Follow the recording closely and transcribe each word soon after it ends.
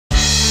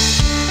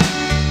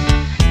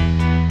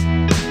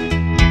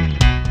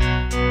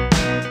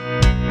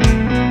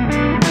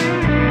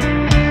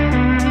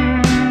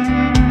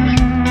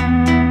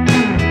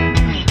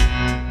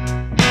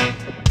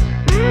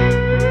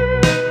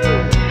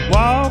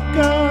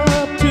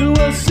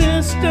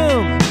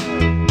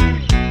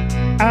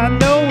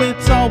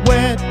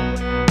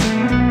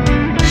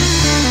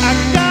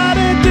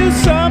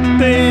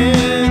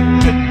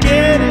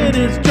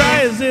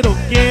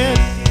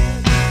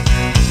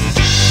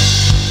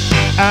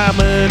I'm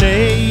an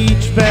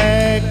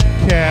HVAC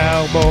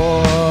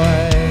cowboy.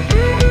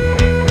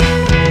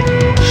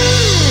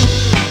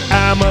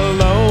 I'm a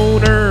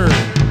loner.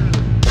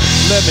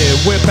 Let me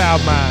whip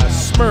out my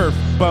Smurf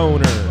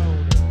boner.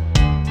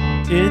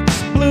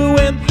 It's blue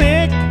and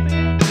thick.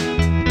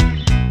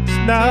 It's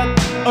not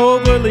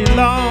overly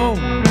long.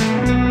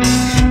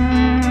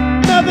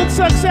 Nothing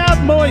sucks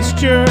out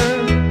moisture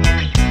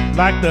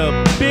like the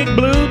big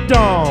blue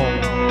dong.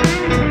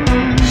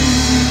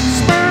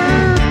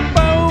 Smurf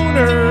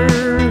boner,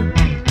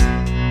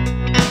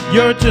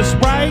 you're just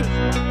right.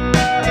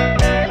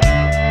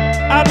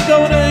 I'm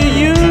gonna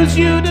use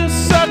you to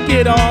suck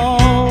it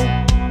all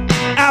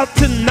out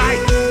tonight.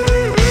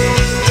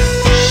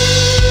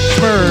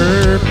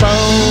 Smurf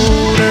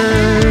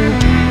boner,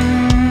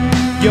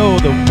 you're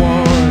the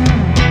one.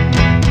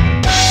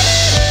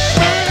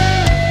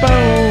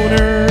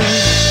 Boner,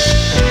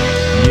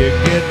 you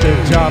get the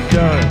job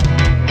done.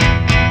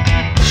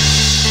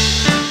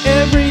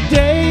 Every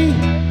day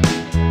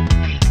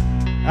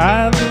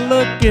I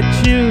look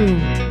at you.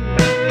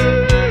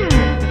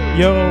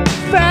 You're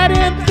fat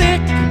and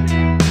thick,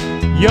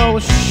 you're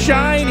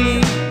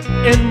shiny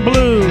and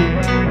blue.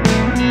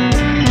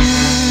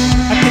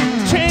 I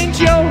can change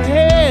your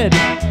head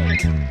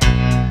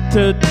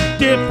to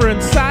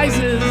different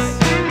sizes.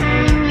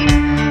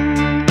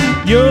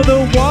 You're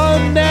the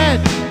one that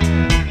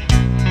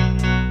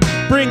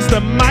brings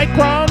the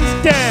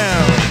microns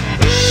down.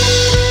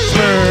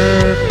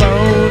 Smurf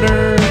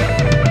boner,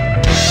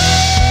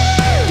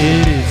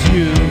 it is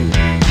you.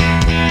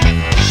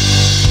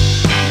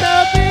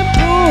 Nothing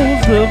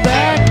pulls the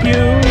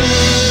vacuum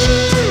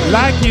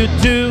like you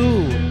do.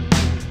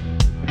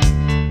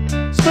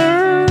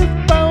 Smurf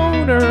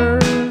boner,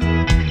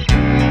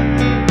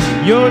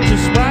 you're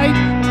just right.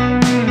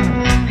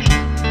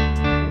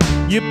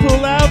 You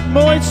pull out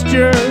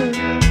moisture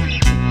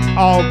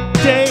all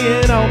day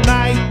and all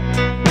night.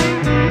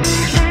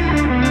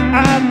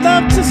 I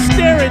love to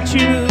stare at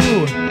you.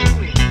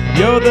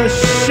 You're the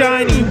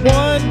shiny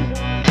one.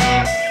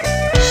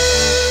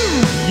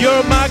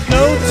 You're my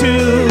go-to,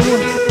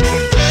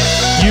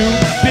 you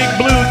big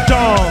blue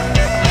dong.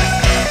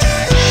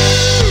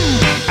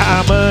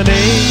 I'm an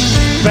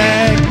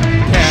H.V.A.C.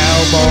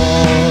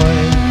 cowboy.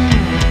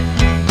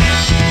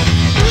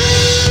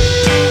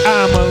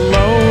 I'm a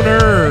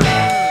loner.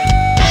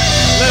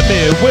 Let me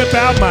whip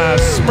out my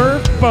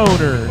Smurf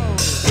boner.